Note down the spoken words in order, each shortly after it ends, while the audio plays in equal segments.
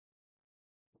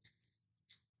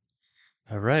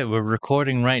All right, we're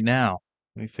recording right now.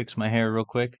 Let me fix my hair real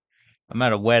quick. I'm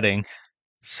at a wedding,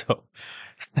 so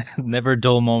never a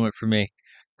dull moment for me.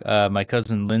 My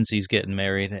cousin Lindsay's getting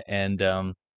married,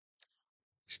 and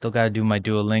still got to do my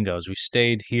Duolingos. We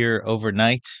stayed here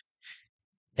overnight,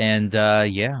 and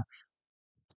yeah,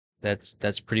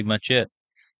 that's pretty much it.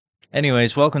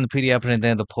 Anyways, welcome to Petey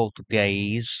Aprendendo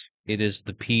Português. It is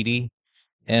the Petey,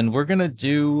 and we're gonna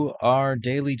do our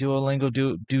daily Duolingo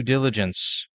due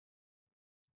diligence.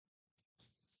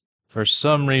 For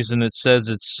some reason, it says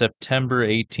it's September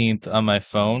 18th on my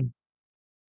phone.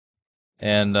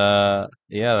 And yeah,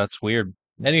 that's weird.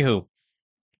 Anywho,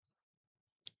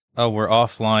 oh, we're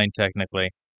offline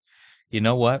technically. You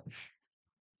know what?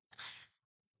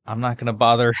 I'm not gonna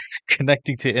bother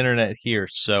connecting to internet here,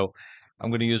 so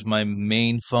I'm gonna use my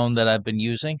main phone that I've been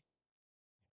using.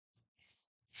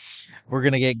 We're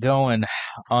gonna get going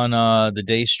on the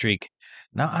day streak.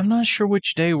 Now, I'm not sure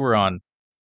which day we're on.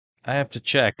 I have to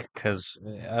check because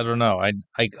I don't know. I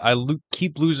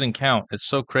keep losing count. It's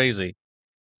so crazy.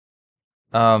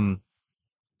 Um,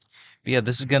 but yeah,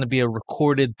 this is gonna be a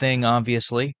recorded thing,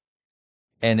 obviously,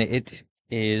 and it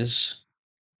is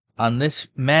on this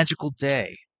magical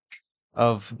day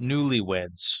of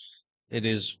newlyweds. It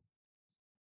is,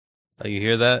 oh, you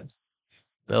hear that?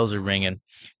 Bells are ringing.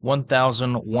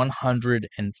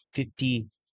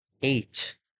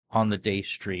 1,158 on the day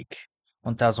streak.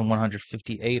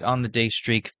 1,158 on the day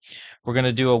streak. We're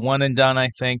gonna do a one and done, I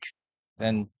think,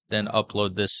 then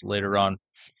upload this later on.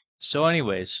 So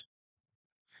anyways,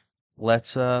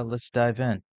 let's dive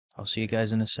in. I'll see you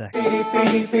guys in a sec.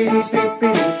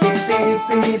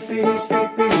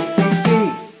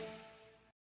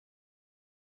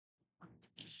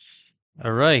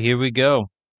 All right, here we go.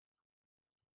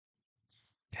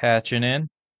 Patching in.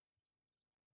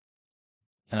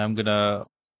 And I'm gonna,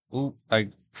 ooh, I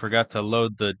forgot to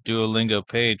load the Duolingo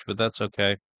page, but that's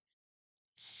okay.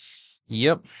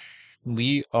 Yep,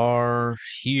 we are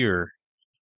here.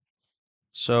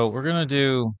 So we're gonna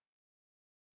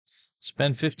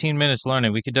spend 15 minutes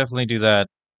learning. We could definitely do that.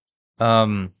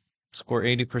 Score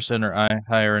 80% or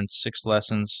higher in 6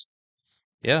 lessons.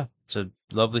 Yeah, it's a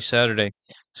lovely Saturday.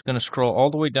 It's gonna scroll all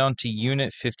the way down to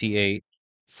Unit 58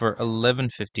 for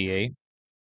 11:58.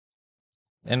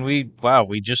 And wow,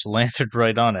 we just landed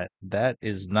right on it. That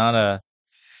is not a,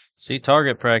 see,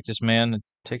 target practice, man. It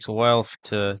takes a while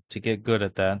to get good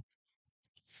at that.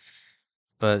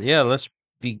 But yeah, let's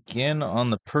begin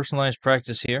on the personalized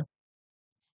practice here.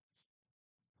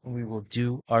 We will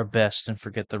do our best and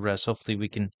forget the rest. Hopefully we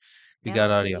got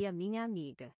audio. Seria minha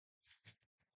amiga.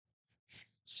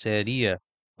 Seria.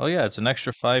 Oh yeah, it's an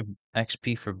extra 5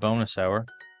 XP for bonus hour.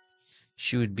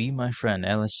 She would be my friend.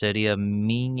 Ela seria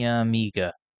minha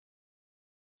amiga.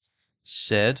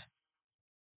 Said.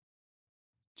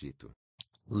 Dito.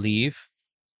 Leave.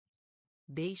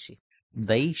 Deixe.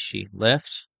 Deixe.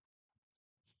 Left.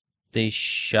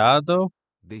 Deixado.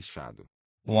 Deixado.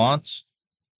 Wants.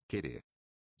 Querer.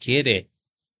 Querer.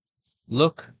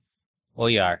 Look.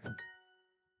 Olhar.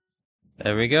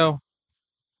 There we go.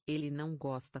 Ele não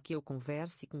gosta que eu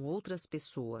converse com outras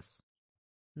pessoas.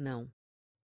 Não.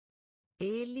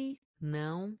 Ele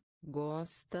não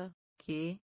gosta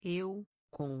que eu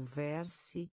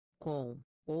converse com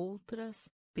outras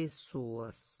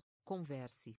pessoas.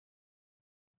 Converse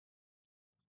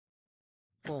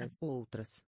com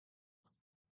outras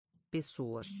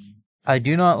pessoas. I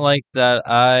do not like that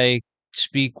I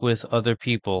speak with other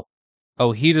people.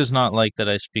 Oh, he does not like that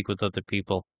I speak with other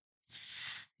people.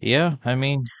 Yeah, I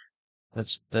mean,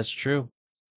 that's true.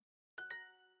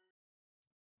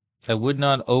 I would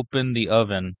not open the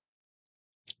oven.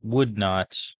 Would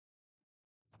not.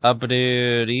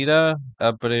 Abrira?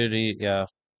 Abrir, yeah.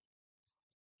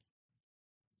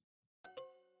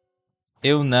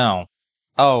 Eu não.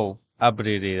 Oh,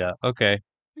 abriria. Okay.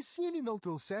 E se ele não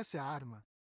trouxesse a arma?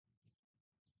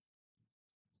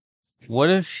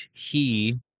 What if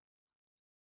he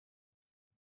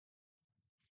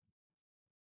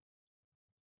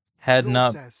had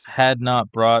not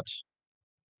brought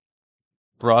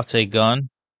a gun?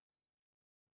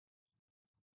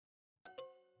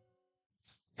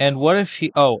 And what if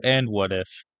he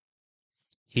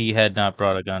had not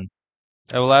brought a gun?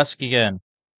 I will ask again.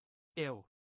 Eu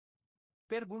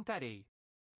perguntarei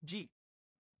de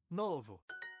novo.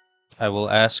 I will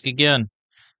ask again.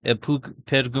 Eu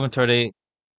perguntarei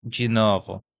de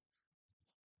novo.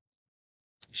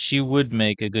 She would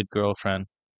make a good girlfriend.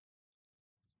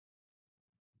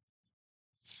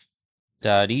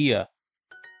 Daria.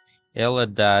 Ela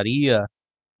daria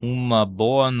uma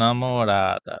boa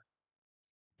namorada.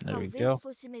 There we go. Talvez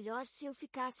fosse melhor se eu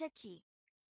ficasse aqui.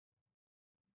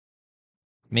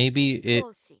 Maybe it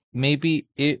Doce. maybe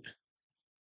it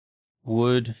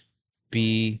would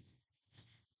be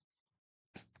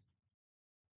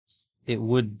it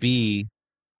would be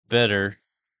better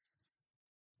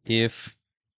if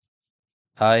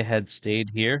I had stayed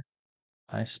here.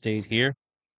 I stayed here.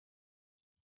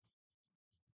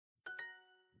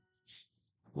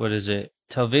 What is it?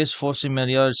 Talvez fosse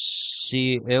melhor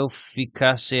se eu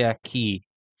ficasse aqui.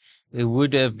 It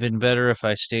would have been better if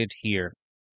I stayed here.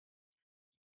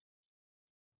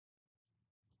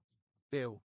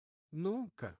 Eu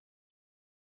nunca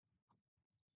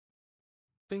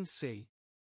pensei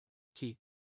que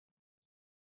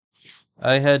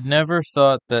I had never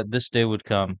thought that this day would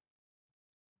come.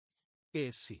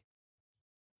 esse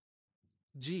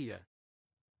dia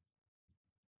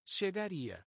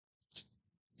chegaria.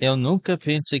 Eu nunca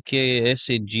pensei que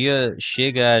esse dia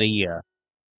chegaria.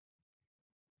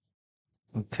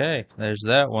 Okay, there's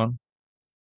that one.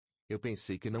 Eu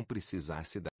pensei que não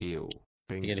precisasse dar. Eu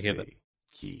You gotta give it. pensei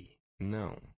que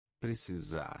não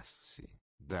precisasse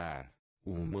dar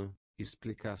uma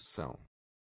explicação.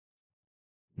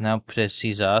 Não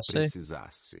precisasse.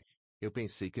 Precisasse. Eu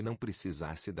pensei que não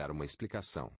precisasse dar uma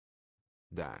explicação.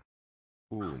 Dar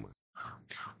uma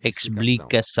explicação.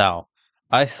 Explicação.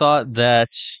 I thought that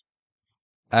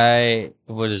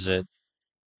what is it?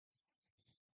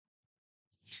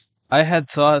 I had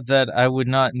thought that I would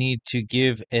not need to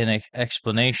give an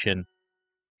explanation.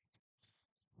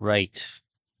 Right.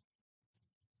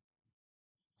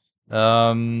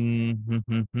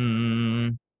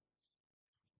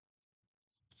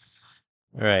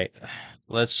 Right.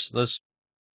 Let's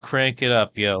crank it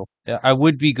up, yo. I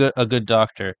would be a good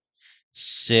doctor.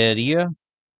 Seria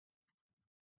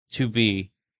to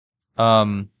be.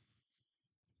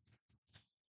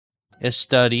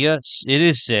 Estaria. It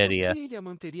is Por seria. que ele a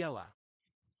manteria lá?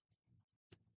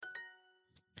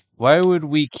 Why would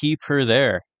we keep her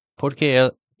there?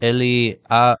 Porque ele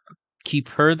keep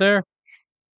her there?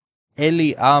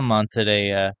 Ele a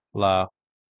manteria lá.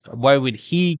 Why would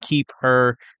he keep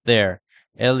her there?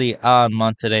 Ele a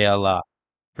manteria lá.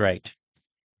 Right.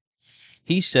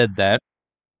 He said that.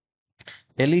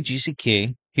 Ele disse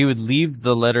que he would leave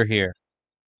the letter here.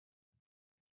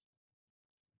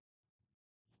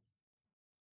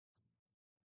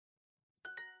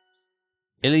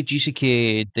 Ele disse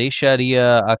que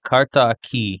deixaria a carta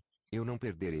aqui. Eu não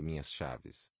perderei minhas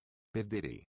chaves.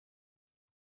 Perderei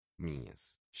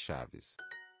minhas chaves.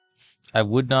 I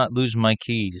would not lose my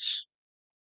keys.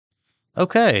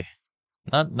 Okay.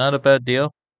 Not a bad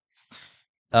deal.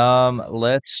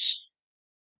 Let's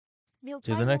Meu do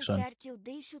pai the não next one. quer que eu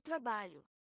deixe o trabalho.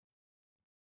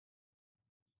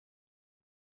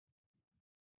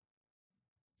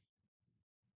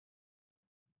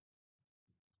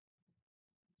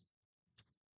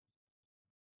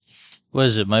 What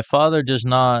is it? My father does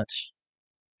not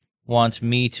want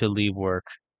me to leave work.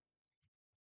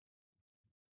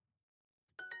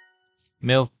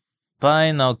 Meu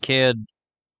pai não quer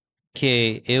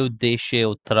que eu deixe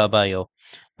o trabalho.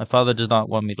 My father does not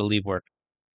want me to leave work.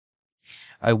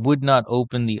 I would not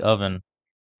open the oven.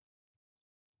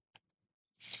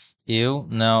 Eu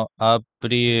não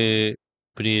abriria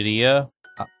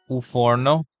o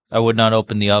forno. I would not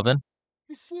open the oven.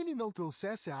 E se ele não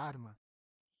trouxesse a arma?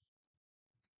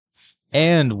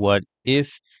 And what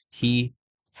if he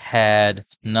had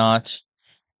not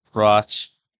brought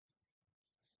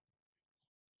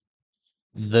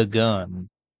the gun?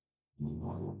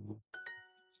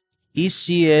 E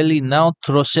se ele não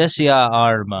trouxesse a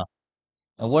arma?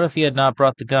 And what if he had not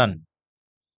brought the gun?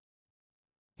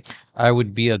 I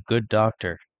would be a good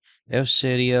doctor. Eu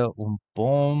seria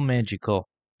bom médico.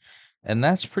 And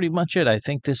that's pretty much it. I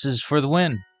think this is for the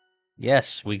win.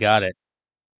 Yes, we got it.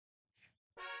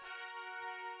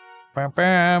 Bam,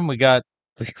 bam, we got,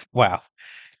 wow.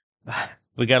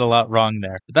 We got a lot wrong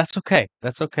there. But that's okay.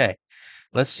 That's okay.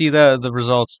 Let's see the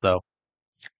results, though.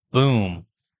 Boom.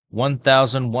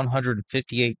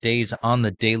 1,158 days on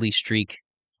the daily streak.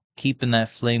 Keeping that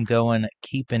flame going,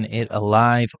 keeping it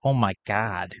alive. Oh my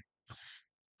God.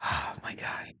 Oh my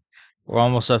God. We're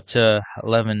almost up to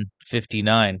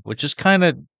 11:59, which is kind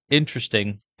of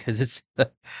interesting because it's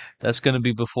that's going to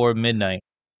be before midnight.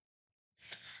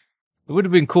 It would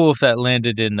have been cool if that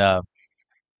landed in on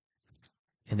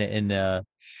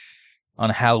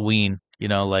Halloween,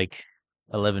 like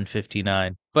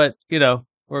 11:59. But,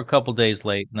 we're a couple days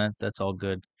late and that's all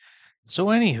good. So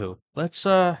anywho, let's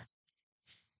see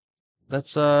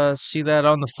that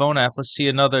on the phone app. Let's see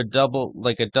another a double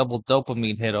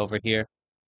dopamine hit over here.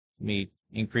 Let me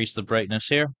increase the brightness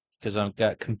here because I've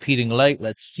got competing light.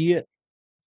 Let's see it.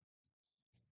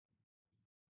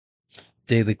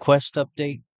 daily quest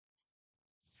update,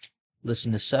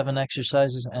 listen to 7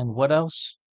 exercises, and what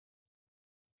else?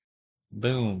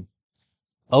 Boom.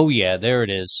 Oh yeah, there it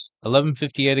is.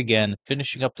 11:58 again,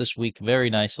 finishing up this week very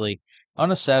nicely on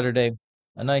a Saturday.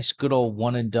 A nice good old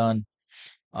one and done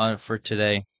on it for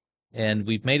today. And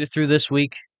we've made it through this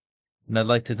week. And I'd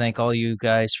like to thank all you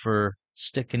guys for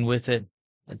sticking with it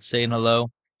and saying hello,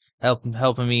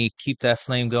 helping me keep that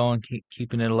flame going,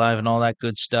 keeping it alive and all that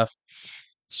good stuff.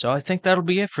 So I think that'll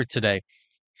be it for today.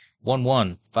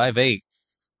 1158.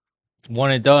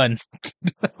 One and done.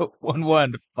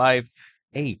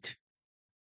 1158.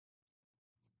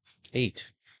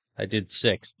 8. I did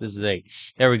 6. This is 8.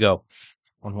 There we go.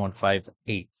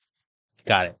 1158.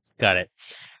 Got it. Got it.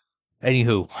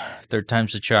 Anywho, third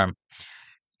time's the charm.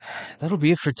 That'll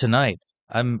be it for tonight.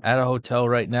 I'm at a hotel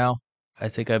right now. I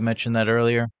think I mentioned that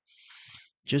earlier.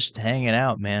 Just hanging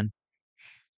out, man.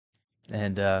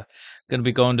 And gonna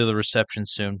be going to the reception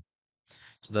soon.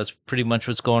 So that's pretty much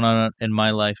what's going on in my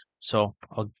life. So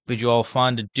I'll bid you all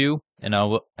fond adieu. And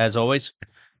as always,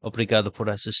 obrigado por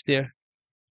assistir.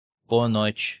 Boa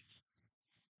noite.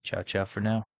 Ciao, ciao for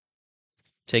now.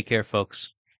 Take care, folks.